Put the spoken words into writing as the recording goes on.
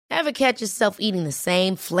Ever catch yourself eating the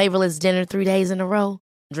same flavorless dinner 3 days in a row?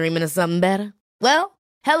 Dreaming of something better? Well,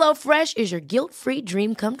 HelloFresh is your guilt-free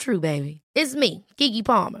dream come true, baby. It's me, Keke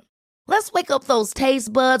Palmer. Let's wake up those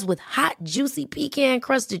taste buds with hot, juicy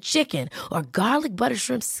pecan-crusted chicken or garlic butter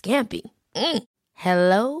shrimp scampi.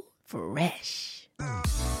 Hello Fresh.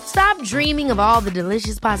 Stop dreaming of all the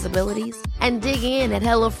delicious possibilities and dig in at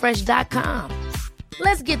HelloFresh.com.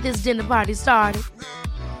 Let's get this dinner party started.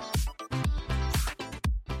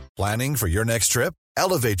 Planning for your next trip?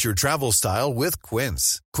 Elevate your travel style with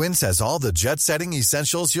Quince. Quince has all the jet-setting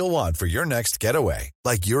essentials you'll want for your next getaway,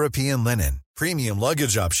 like European linen, premium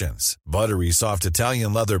luggage options, buttery soft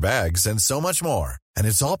Italian leather bags, and so much more. And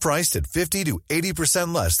it's all priced at 50 to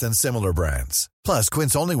 80% less than similar brands. Plus,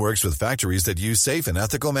 Quince only works with factories that use safe and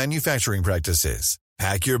ethical manufacturing practices.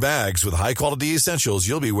 Pack your bags with high-quality essentials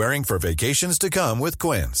you'll be wearing for vacations to come with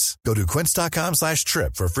Quince. Go to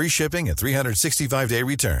quince.com/trip for free shipping and 365-day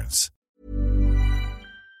returns.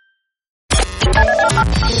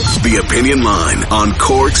 The Opinion Line on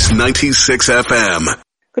Cork's 96 FM.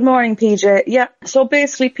 Good morning, PJ. Yeah, so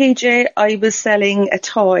basically, PJ, I was selling a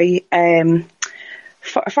toy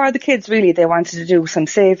for the kids, really. They wanted to do some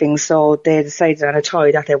savings, so they decided on a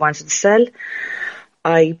toy that they wanted to sell.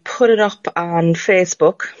 I put it up on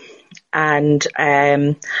Facebook, and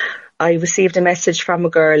I received a message from a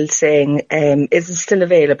girl saying, is it still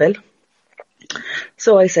available?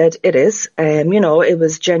 So I said, it is. It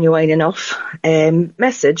was genuine enough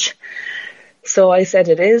message. So I said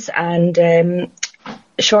it is, and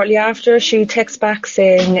shortly after she texts back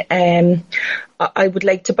saying, I would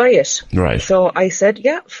like to buy it. Right. So I said,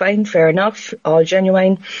 yeah, fine, fair enough, all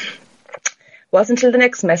genuine. Wasn't until the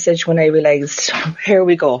next message when I realised, here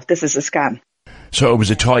we go, this is a scam. So it was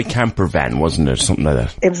a toy camper van, wasn't it? Something like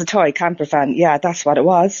that. It was a toy camper van, yeah, that's what it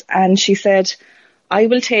was. And she said, I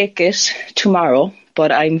will take it tomorrow,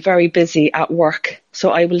 but I'm very busy at work,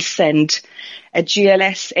 so I will send a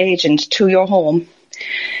GLS agent to your home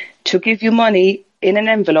to give you money in an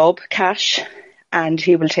envelope, cash, and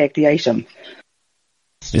he will take the item.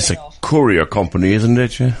 It's a courier company, isn't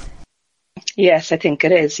it? Yeah? Yes, I think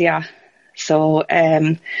it is, yeah. So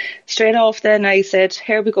straight off then I said,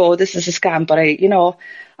 here we go, this is a scam. But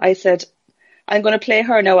I said, I'm going to play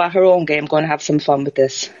her now at her own game, going to have some fun with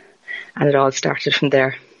this. And it all started from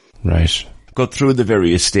there. Right. Go through the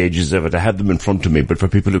various stages of it. I had them in front of me, but for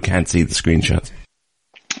people who can't see the screenshots.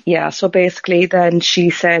 Yeah, so basically then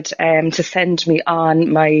she said to send me on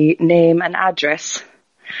my name and address,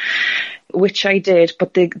 which I did.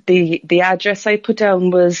 But the address I put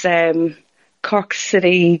down was Cork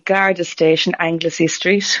City Garda Station, Anglesey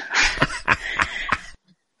Street.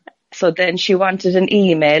 So then she wanted an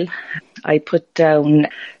email. I put down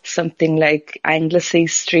something like Anglesey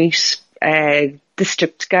Street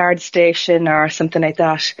District Guard Station or something like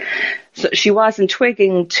that. So she wasn't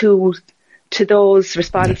twigging to those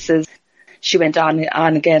responses. She went on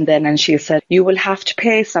again then, and she said, you will have to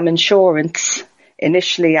pay some insurance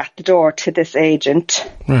initially at the door to this agent,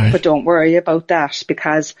 right, but don't worry about that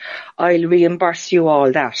because I'll reimburse you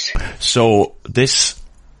all that. So this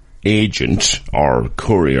agent or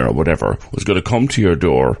courier or whatever was going to come to your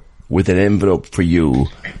door with an envelope for you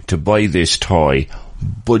to buy this toy,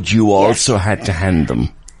 but you also had to hand them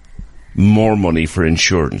more money for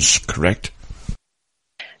insurance, correct?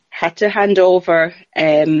 Had to hand over,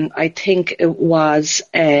 I think it was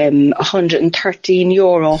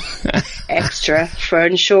 €113 extra for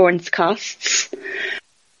insurance costs.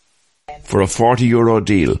 For a €40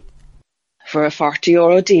 deal? For a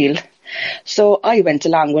 €40 deal. So I went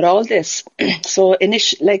along with all this. So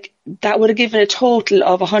that would have given a total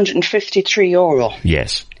of €153.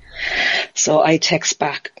 Yes. So I text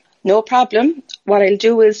back, no problem. What I'll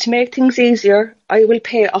do is, to make things easier, I will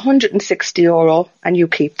pay €160 and you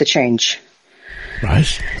keep the change.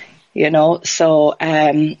 Right. So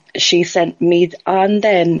she sent me on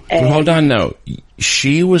then. But hold on now.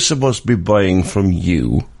 She was supposed to be buying from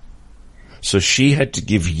you, so she had to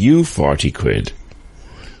give you 40 quid.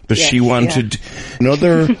 But yes, she wanted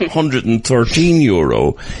another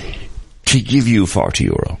 €113 to give you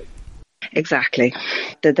 €40. Exactly.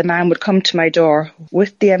 The man would come to my door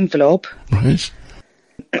with the envelope. Right.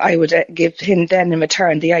 I would give him then in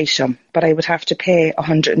return the item, but I would have to pay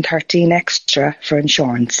 $113 extra for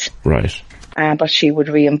insurance. Right. But she would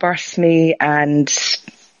reimburse me and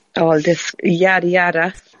all this yada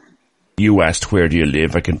yada. You asked, where do you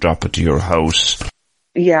live? I can drop it to your house.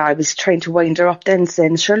 Yeah, I was trying to wind her up then,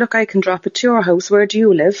 saying, sure, look, I can drop it to your house. Where do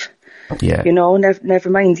you live? Yeah. Never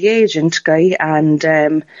mind the agent guy.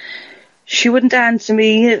 And she wouldn't answer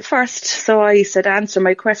me at first. So I said, answer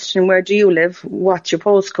my question. Where do you live? What's your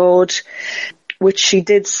postcode? which she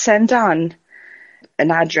did send on an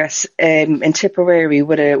address in Tipperary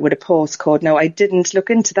with a postcode. Now, I didn't look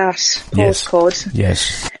into that postcode.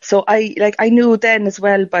 Yes. So I knew then as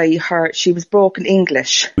well by her, she was broken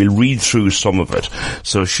English. We'll read through some of it.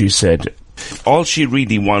 So she said, all she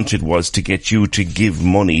really wanted was to get you to give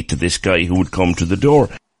money to this guy who would come to the door.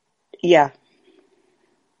 Yeah.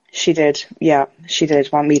 She did. Yeah, she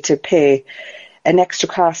did want me to pay an extra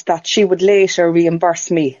cost that she would later reimburse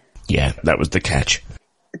me. Yeah, that was the catch.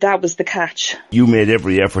 That was the catch. You made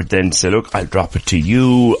every effort then to say, look, I'll drop it to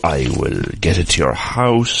you. I will get it to your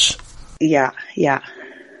house. Yeah.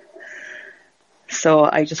 So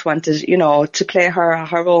I just wanted, to play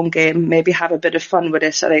her own game, maybe have a bit of fun with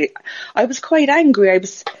it. And I was quite angry. I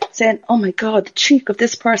was saying, oh my God, the cheek of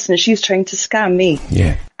this person, she's trying to scam me.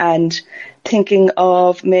 Yeah. And thinking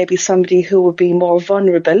of maybe somebody who would be more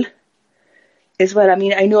vulnerable as well. I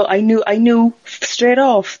mean, I knew straight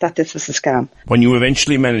off that this was a scam. When you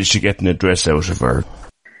eventually managed to get an address out of her.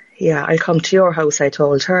 Yeah, I'll come to your house, I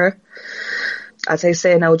told her. As I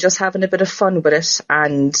say now, just having a bit of fun with it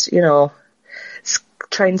and,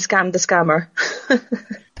 try and scam the scammer.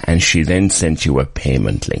 And she then sent you a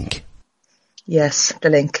payment link. Yes, the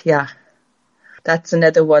link, yeah. That's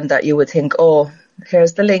another one that you would think, oh,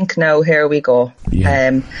 here's the link now, here we go.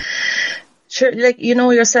 Yeah. Sure,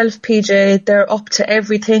 yourself, PJ, they're up to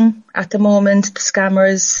everything at the moment, the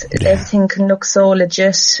scammers, everything can look so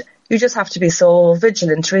legit. You just have to be so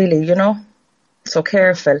vigilant, really, so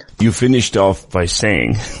careful. You finished off by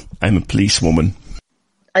saying, I'm a policewoman.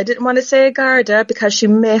 I didn't want to say Garda because she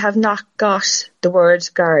may have not got the word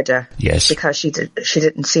Garda. Yes. Because she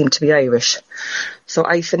didn't seem to be Irish. So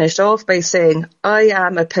I finished off by saying, I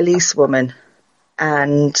am a policewoman.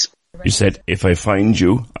 And you said, if I find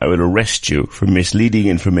you, I will arrest you for misleading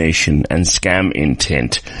information and scam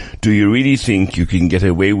intent. Do you really think you can get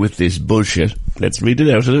away with this bullshit? Let's read it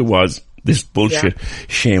out as it was. This bullshit. Yeah.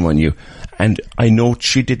 Shame on you. And I note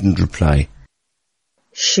she didn't reply.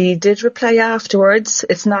 She did reply afterwards.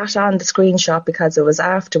 It's not on the screenshot because it was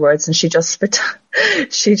afterwards, and she just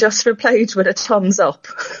replied with a thumbs up.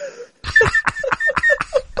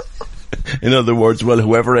 In other words, well,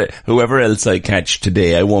 whoever else I catch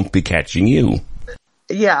today, I won't be catching you.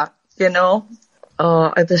 Yeah, it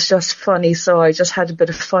was just funny, so I just had a bit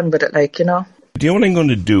of fun with it, Do you know what I'm going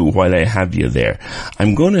to do while I have you there?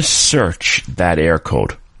 I'm going to search that air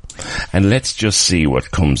code, and let's just see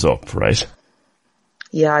what comes up, right?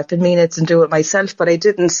 Yeah, I've been meaning to do it myself, but I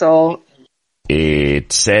didn't, so...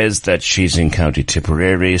 It says that she's in County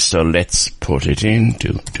Tipperary, so let's put it in.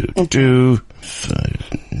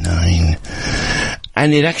 259.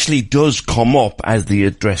 And it actually does come up as the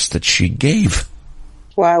address that she gave.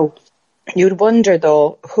 Wow. You'd wonder,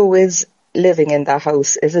 though, who is living in that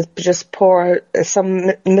house? Is it just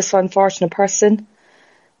some misunfortunate person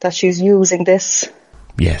that she's using this?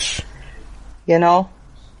 Yes.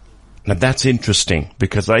 Now that's interesting,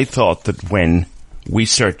 because I thought that when we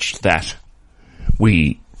searched that,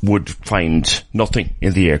 we would find nothing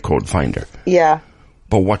in the air code finder. Yeah.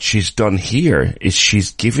 But what she's done here is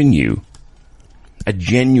she's given you a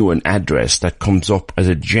genuine address that comes up as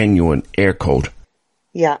a genuine air code.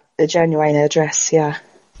 Yeah, a genuine address, yeah.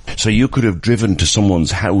 So you could have driven to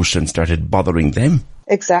someone's house and started bothering them.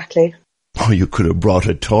 Exactly. Or you could have brought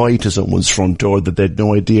a toy to someone's front door that they had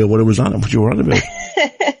no idea what you were on about.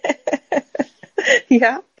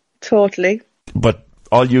 Yeah, totally. But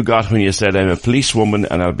all you got when you said, I'm a policewoman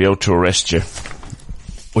and I'll be out to arrest you,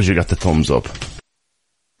 was you got the thumbs up.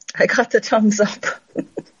 I got the thumbs up.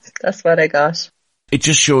 That's what I got. It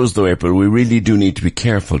just shows, though, April, we really do need to be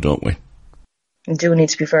careful, don't we? We do need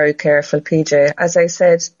to be very careful, PJ. As I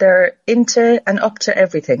said, they're into and up to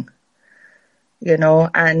everything,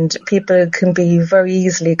 and people can be very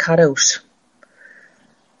easily caught out.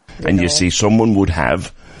 You see, someone would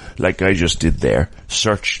have, like I just did there,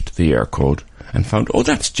 searched the air code and found, oh,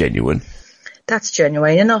 that's genuine. That's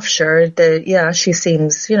genuine enough, sure. She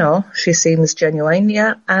seems genuine,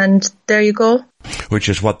 yeah, and there you go. Which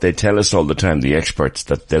is what they tell us all the time, the experts,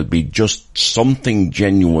 that there'll be just something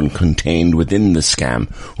genuine contained within the scam,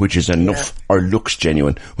 which is enough, or looks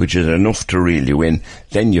genuine, which is enough to reel you in.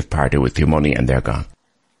 Then you've parted with your money and they're gone.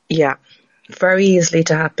 Yeah, very easily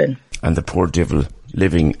to happen. And the poor devil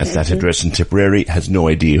living at that address in Tipperary has no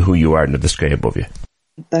idea who you are under the sky above you.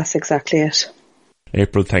 That's exactly it.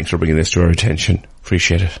 April, thanks for bringing this to our attention.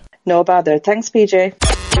 Appreciate it. No bother. Thanks, PJ.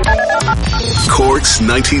 Corks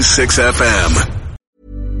 96 FM.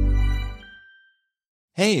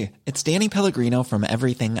 Hey, it's Danny Pellegrino from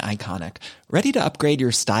Everything Iconic. Ready to upgrade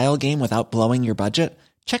your style game without blowing your budget?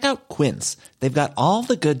 Check out Quince. They've got all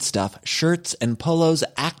the good stuff, shirts and polos,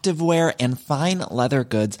 activewear, and fine leather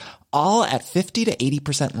goods, all at 50 to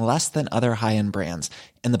 80% less than other high-end brands.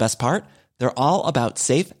 And the best part? They're all about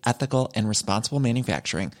safe, ethical, and responsible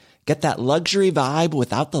manufacturing. Get that luxury vibe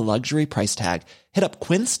without the luxury price tag. Hit up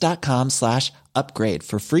quince.com/upgrade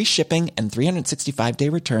for free shipping and 365-day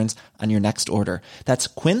returns on your next order. That's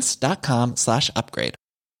quince.com/upgrade.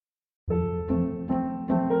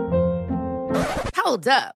 Hold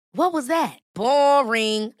up. What was that?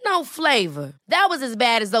 Boring. No flavor. That was as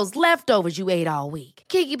bad as those leftovers you ate all week.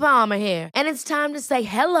 Keke Palmer here, and it's time to say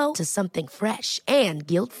hello to something fresh and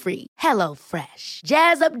guilt-free. Hello Fresh.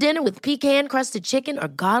 Jazz up dinner with pecan-crusted chicken or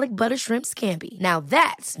garlic butter shrimp scampi. Now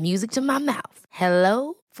that's music to my mouth.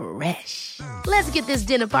 Hello Fresh. Let's get this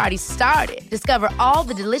dinner party started. Discover all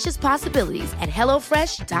the delicious possibilities at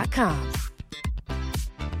HelloFresh.com.